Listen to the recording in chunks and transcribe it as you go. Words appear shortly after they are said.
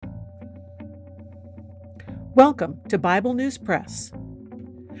Welcome to Bible News Press.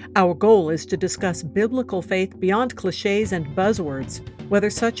 Our goal is to discuss biblical faith beyond cliches and buzzwords, whether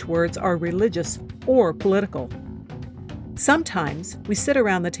such words are religious or political. Sometimes we sit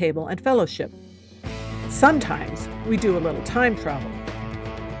around the table and fellowship. Sometimes we do a little time travel.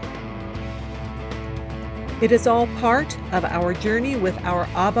 It is all part of our journey with our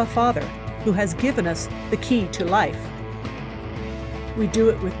Abba Father, who has given us the key to life. We do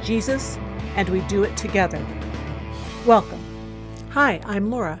it with Jesus, and we do it together. Welcome. Hi, I'm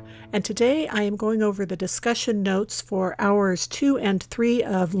Laura, and today I am going over the discussion notes for hours 2 and 3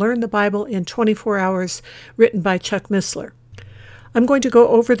 of Learn the Bible in 24 Hours, written by Chuck Missler. I'm going to go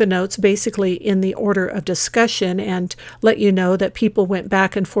over the notes basically in the order of discussion and let you know that people went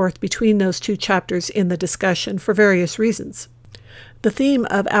back and forth between those two chapters in the discussion for various reasons. The theme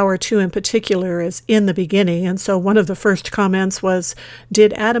of Hour 2 in particular is in the beginning, and so one of the first comments was,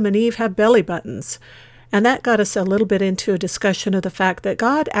 did Adam and Eve have belly buttons? And that got us a little bit into a discussion of the fact that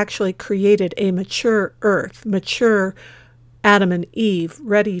God actually created a mature earth, mature Adam and Eve,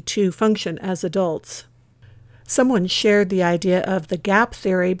 ready to function as adults. Someone shared the idea of the gap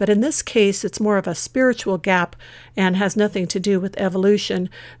theory, but in this case it's more of a spiritual gap and has nothing to do with evolution.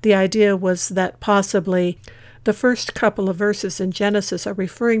 The idea was that possibly the first couple of verses in Genesis are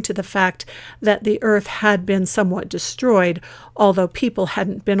referring to the fact that the earth had been somewhat destroyed, although people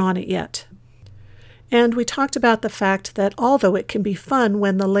hadn't been on it yet. And we talked about the fact that although it can be fun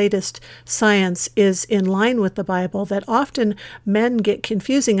when the latest science is in line with the Bible, that often men get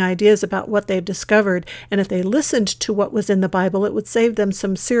confusing ideas about what they've discovered, and if they listened to what was in the Bible, it would save them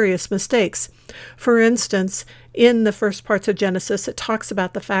some serious mistakes. For instance, in the first parts of Genesis, it talks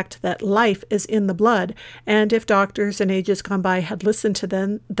about the fact that life is in the blood, and if doctors in ages gone by had listened to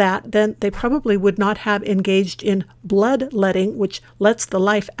then they probably would not have engaged in bloodletting, which lets the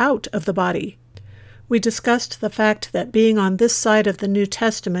life out of the body. We discussed the fact that being on this side of the New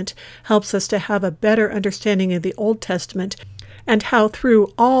Testament helps us to have a better understanding of the Old Testament, and how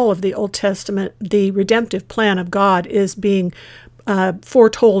through all of the Old Testament the redemptive plan of God is being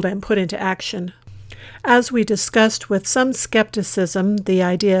foretold and put into action. As we discussed with some skepticism the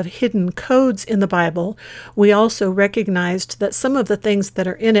idea of hidden codes in the Bible, we also recognized that some of the things that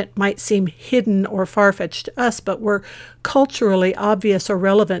are in it might seem hidden or far-fetched to us, but were culturally obvious or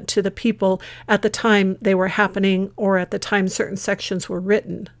relevant to the people at the time they were happening or at the time certain sections were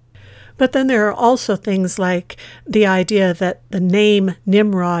written. But then there are also things like the idea that the name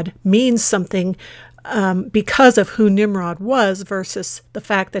Nimrod means something because of who Nimrod was versus the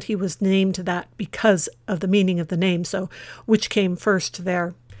fact that he was named that because of the meaning of the name. So which came first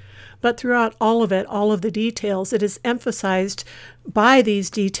there? But throughout all of it, all of the details, it is emphasized by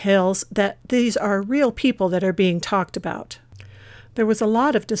these details that these are real people that are being talked about. There was a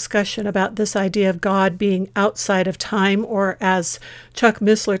lot of discussion about this idea of God being outside of time, or as Chuck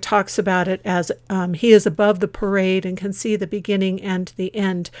Missler talks about it, as he is above the parade and can see the beginning and the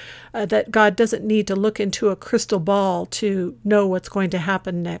end, that God doesn't need to look into a crystal ball to know what's going to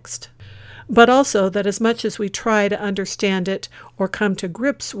happen next. But also that as much as we try to understand it or come to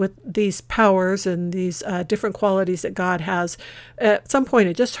grips with these powers and these different qualities that God has, at some point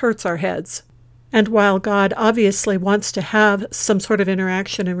it just hurts our heads. And while God obviously wants to have some sort of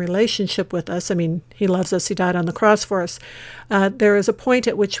interaction and relationship with us, I mean, he loves us, he died on the cross for us, there is a point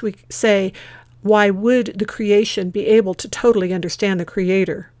at which we say, why would the creation be able to totally understand the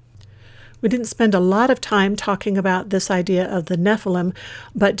Creator? We didn't spend a lot of time talking about this idea of the Nephilim,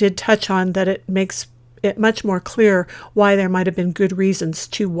 but did touch on that it makes it much more clear why there might have been good reasons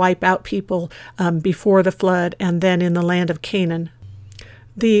to wipe out people before the flood and then in the land of Canaan.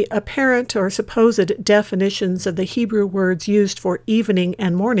 The apparent or supposed definitions of the Hebrew words used for evening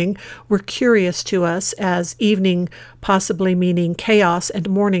and morning were curious to us, as evening possibly meaning chaos and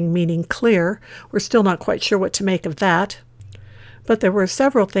morning meaning clear. We're still not quite sure what to make of that. But there were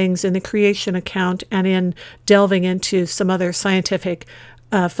several things in the creation account and in delving into some other scientific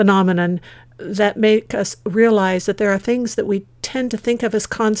phenomenon that make us realize that there are things that we tend to think of as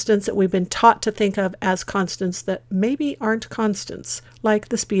constants, that we've been taught to think of as constants, that maybe aren't constants, like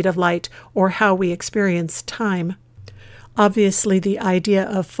the speed of light or how we experience time. Obviously, the idea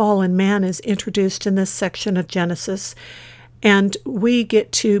of fallen man is introduced in this section of Genesis, and we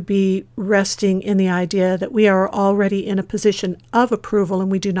get to be resting in the idea that we are already in a position of approval and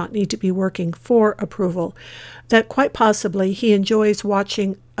we do not need to be working for approval. That quite possibly he enjoys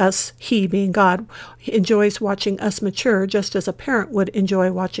watching us, he being God, enjoys watching us mature just as a parent would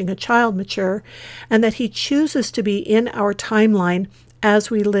enjoy watching a child mature, and that he chooses to be in our timeline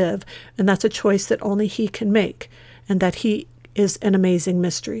as we live, and that's a choice that only he can make, and that he is an amazing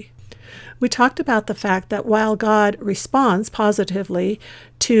mystery. We talked about the fact that while God responds positively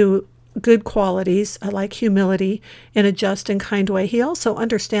to good qualities like humility in a just and kind way, he also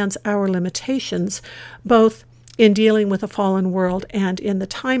understands our limitations, both in dealing with a fallen world and in the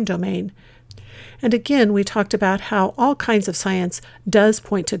time domain. And again, we talked about how all kinds of science does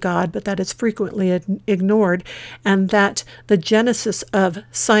point to God, but that is frequently ignored, and that the genesis of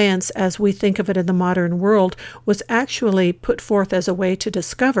science as we think of it in the modern world was actually put forth as a way to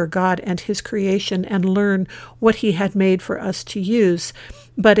discover God and his creation and learn what he had made for us to use.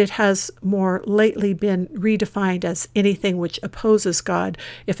 But it has more lately been redefined as anything which opposes God.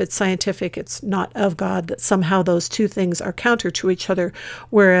 If it's scientific, it's not of God, that somehow those two things are counter to each other,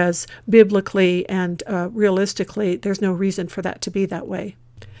 whereas biblically and realistically, there's no reason for that to be that way.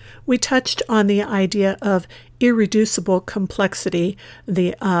 We touched on the idea of irreducible complexity.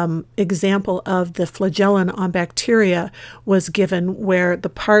 The example of the flagellum on bacteria was given, where the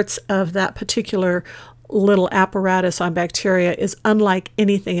parts of that particular little apparatus on bacteria is unlike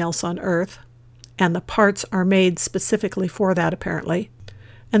anything else on Earth, and the parts are made specifically for that, apparently.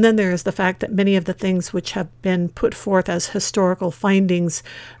 And then there is the fact that many of the things which have been put forth as historical findings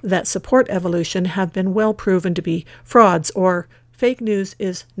that support evolution have been well proven to be frauds, or fake news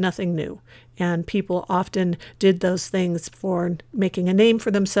is nothing new. And people often did those things for making a name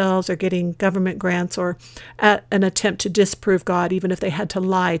for themselves or getting government grants or at an attempt to disprove God, even if they had to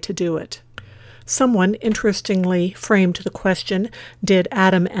lie to do it. Someone interestingly framed the question, did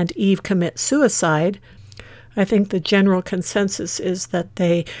Adam and Eve commit suicide? I think the general consensus is that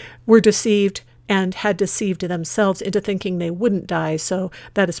they were deceived and had deceived themselves into thinking they wouldn't die, so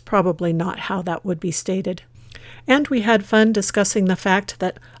that is probably not how that would be stated. And we had fun discussing the fact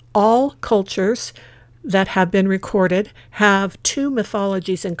that all cultures that have been recorded have two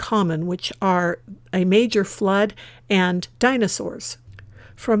mythologies in common, which are a major flood and dinosaurs.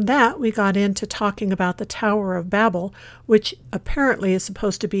 From that, we got into talking about the Tower of Babel, which apparently is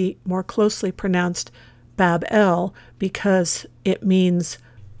supposed to be more closely pronounced Bab-El because it means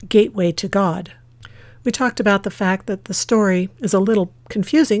gateway to God. We talked about the fact that the story is a little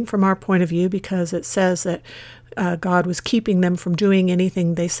confusing from our point of view because it says that God was keeping them from doing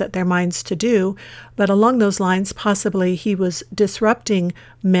anything they set their minds to do, but along those lines, possibly he was disrupting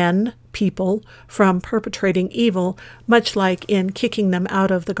people, from perpetrating evil, much like in kicking them out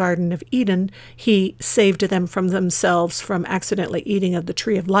of the Garden of Eden, he saved them from themselves from accidentally eating of the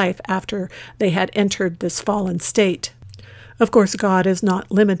tree of life after they had entered this fallen state. Of course, God is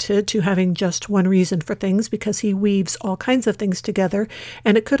not limited to having just one reason for things because he weaves all kinds of things together,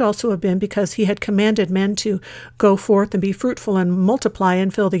 and it could also have been because he had commanded men to go forth and be fruitful and multiply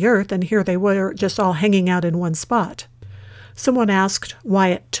and fill the earth, and here they were just all hanging out in one spot. Someone asked why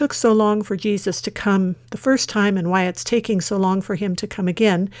it took so long for Jesus to come the first time and why it's taking so long for him to come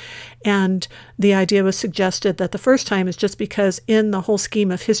again. And the idea was suggested that the first time is just because in the whole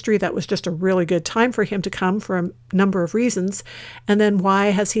scheme of history, that was just a really good time for him to come for a number of reasons. And then why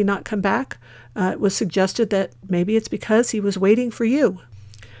has he not come back? It was suggested that maybe it's because he was waiting for you.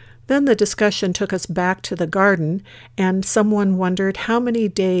 Then the discussion took us back to the garden, and someone wondered how many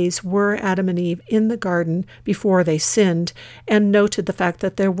days were Adam and Eve in the garden before they sinned, and noted the fact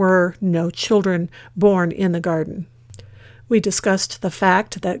that there were no children born in the garden. We discussed the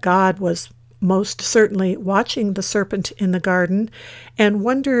fact that God was most certainly watching the serpent in the garden, and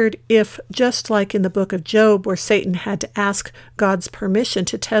wondered if, just like in the book of Job, where Satan had to ask God's permission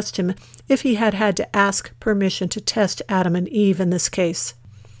to test him, if he had to ask permission to test Adam and Eve in this case.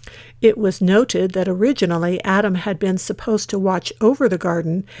 It was noted that originally Adam had been supposed to watch over the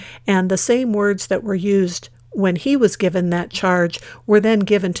garden, and the same words that were used when he was given that charge were then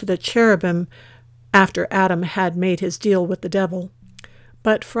given to the cherubim after Adam had made his deal with the devil.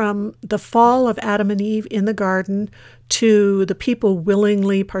 But from the fall of Adam and Eve in the garden to the people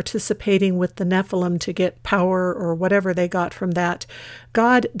willingly participating with the Nephilim to get power or whatever they got from that,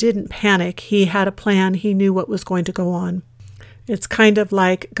 God didn't panic. He had a plan. He knew what was going to go on. It's kind of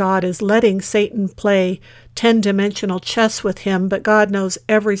like God is letting Satan play 10-dimensional chess with him, but God knows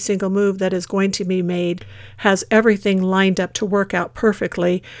every single move that is going to be made, has everything lined up to work out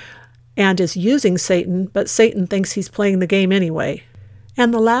perfectly, and is using Satan, but Satan thinks he's playing the game anyway.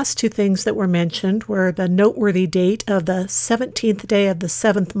 And the last two things that were mentioned were the noteworthy date of the 17th day of the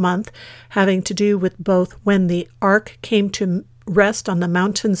 7th month, having to do with both when the ark came to rest on the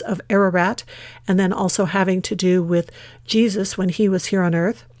mountains of Ararat, and then also having to do with Jesus when he was here on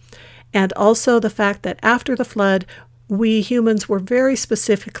earth, and also the fact that after the flood, we humans were very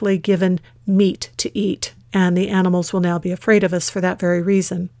specifically given meat to eat, and the animals will now be afraid of us for that very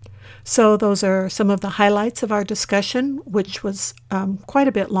reason. So those are some of the highlights of our discussion, which was quite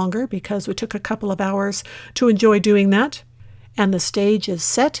a bit longer because we took a couple of hours to enjoy doing that. And the stage is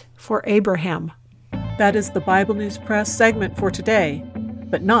set for Abraham. That is the Bible News Press segment for today,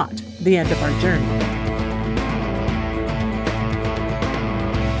 but not the end of our journey.